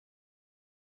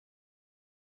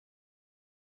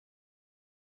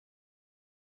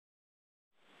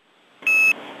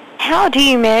how do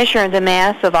you measure the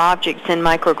mass of objects in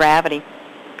microgravity?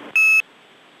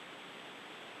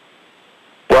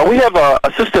 Well, we have a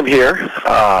system here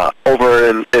over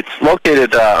in, it's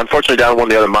located, unfortunately, down in one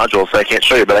of the other modules, so I can't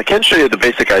show you, but I can show you the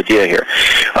basic idea here.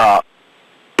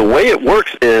 The way it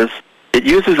works is it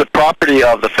uses a property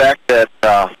of the fact that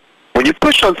when you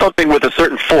push on something with a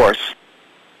certain force,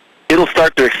 it'll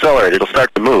start to accelerate, it'll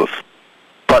start to move.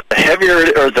 But the heavier,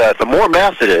 or the more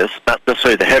mass it is, not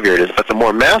necessarily the heavier it is, but the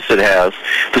more mass it has,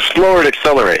 the slower it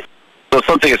accelerates. So if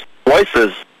something is twice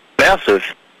as massive,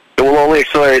 it will only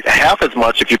accelerate half as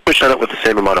much if you push on it with the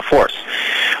same amount of force.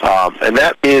 And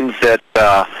that means that,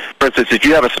 for instance, if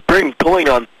you have a spring pulling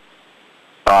on,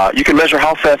 you can measure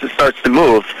how fast it starts to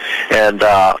move, and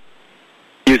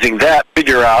using that,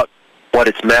 figure out what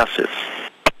its mass is.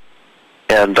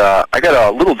 And I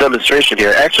got a little demonstration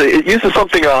here. Actually, it uses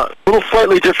something, a little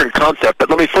slightly different concept, but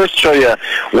let me first show you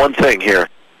one thing here.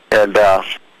 And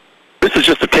this is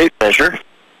just a tape measure,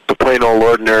 a plain old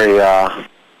ordinary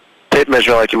tape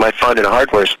measure like you might find in a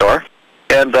hardware store.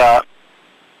 And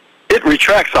it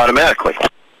retracts automatically.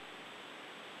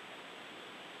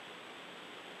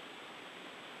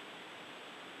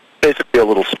 Basically a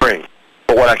little spring.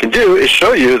 But what I can do is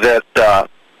show you that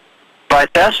if I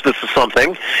attach this to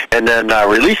something and then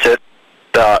release it,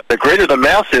 the greater the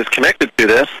mass is connected to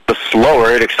this, the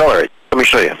slower it accelerates. Let me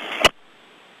show you.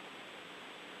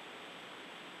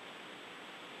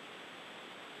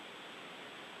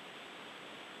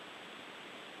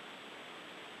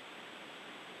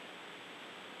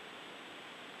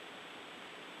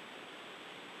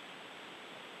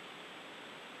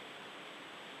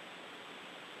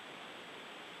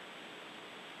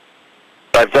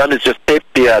 What I've done is just tape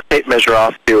the tape measure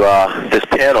off to this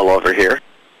panel over here.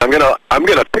 I'm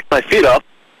gonna pick my feet up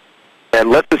and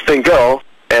let this thing go,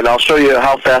 and I'll show you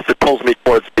how fast it pulls me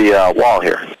towards the wall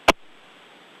here.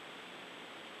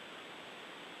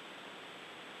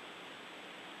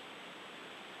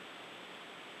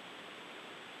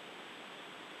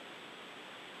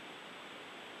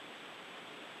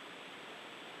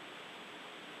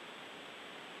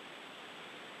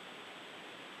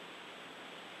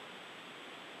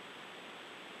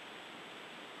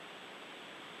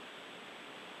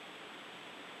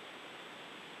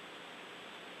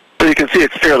 You can see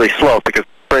it's fairly slow because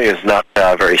the spring is not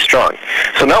very strong.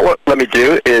 So now what let me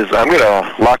do is I'm going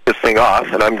to lock this thing off,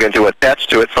 and I'm going to attach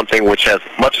to it something which has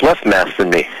much less mass than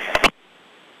me.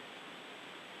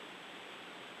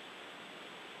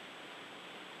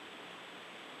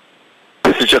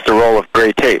 This is just a roll of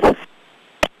gray tape.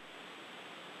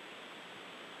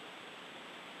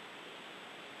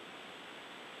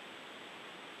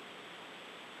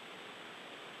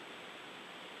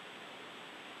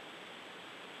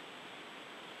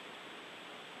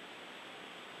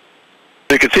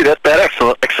 You can see that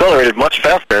accelerated much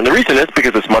faster, and the reason is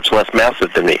because it's much less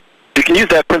massive than me. You can use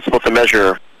that principle to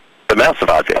measure the mass of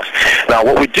objects. Now,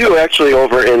 what we do actually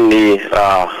over in the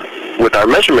with our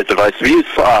measurement device, we use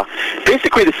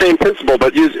basically the same principle,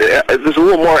 but there's a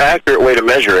little more accurate way to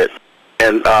measure it,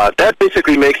 and that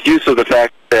basically makes use of the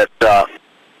fact that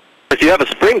if you have a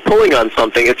spring pulling on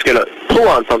something, it's going to pull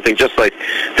on something just like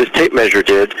this tape measure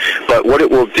did. But what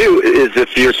it will do is,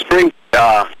 if your spring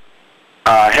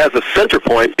has a center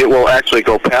point, it will actually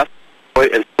go past the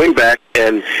point and swing back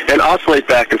and oscillate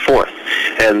back and forth.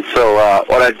 And so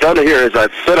what I've done here is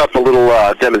I've set up a little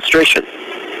demonstration.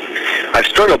 I've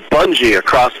strung a bungee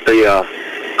across the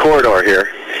corridor here,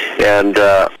 and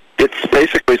it's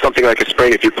basically something like a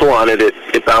spring. If you pull on it,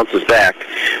 it bounces back.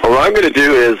 Well, what I'm going to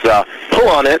do is pull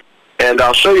on it, and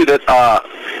I'll show you that,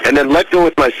 and then let go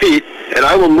with my feet, and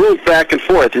I will move back and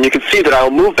forth, and you can see that I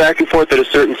will move back and forth at a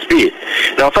certain speed.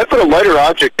 Now, if I put a lighter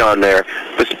object on there,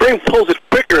 the spring pulls it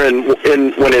quicker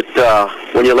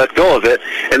when you let go of it,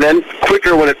 and then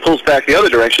quicker when it pulls back the other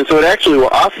direction, so it actually will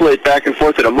oscillate back and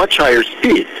forth at a much higher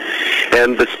speed.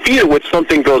 And the speed at which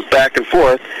something goes back and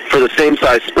forth for the same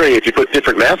size spring, if you put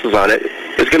different masses on it,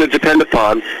 is going to depend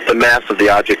upon the mass of the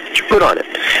object that you put on it.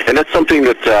 And that's something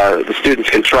that the students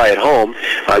can try at home.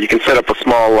 You can set up a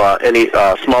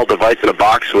small device in a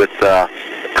box with a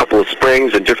couple of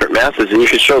springs and different masses, and you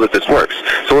can show that this works.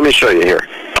 So let me show you here.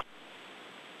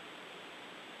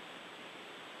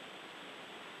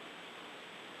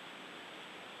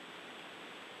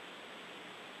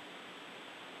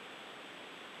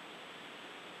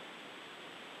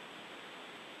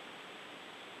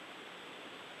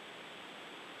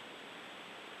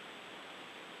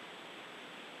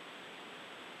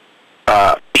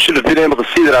 Should have been able to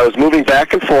see that I was moving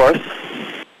back and forth,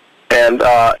 and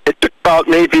it took about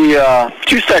maybe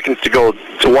 2 seconds to go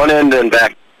to one end and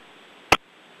back.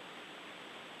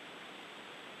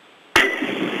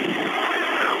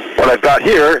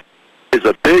 here is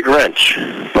a big wrench,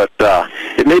 but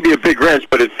it may be a big wrench,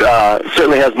 but it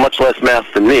certainly has much less mass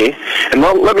than me. And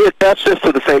let me attach this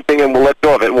to the same thing, and we'll let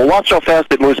go of it. And we'll watch how fast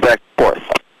it moves back and forth.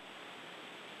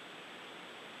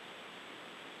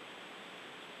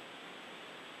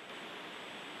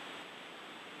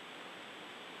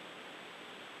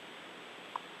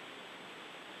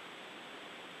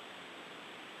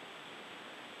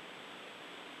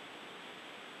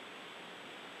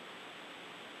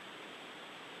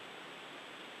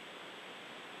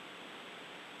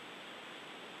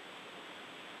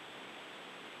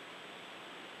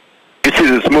 You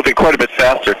see this is moving quite a bit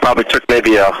faster. It probably took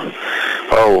maybe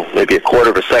maybe a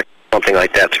quarter of a second, something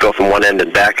like that, to go from one end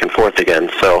and back and forth again.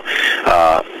 So,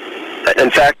 in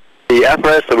fact, the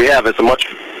apparatus that we have is a much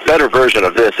better version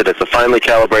of this. It is a finely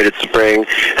calibrated spring,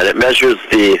 and it measures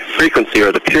the frequency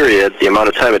or the period, the amount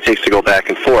of time it takes to go back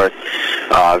and forth,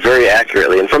 very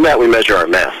accurately. And from that, we measure our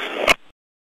mass.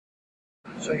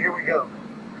 So here we go.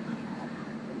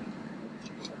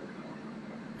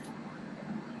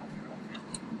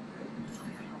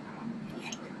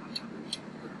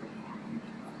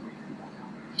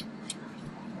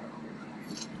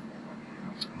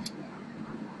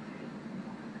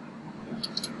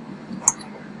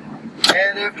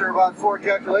 And after about 4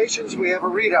 calculations, we have a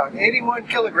readout, 81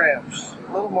 kilograms,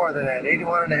 a little more than that,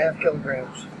 81.5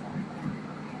 kilograms.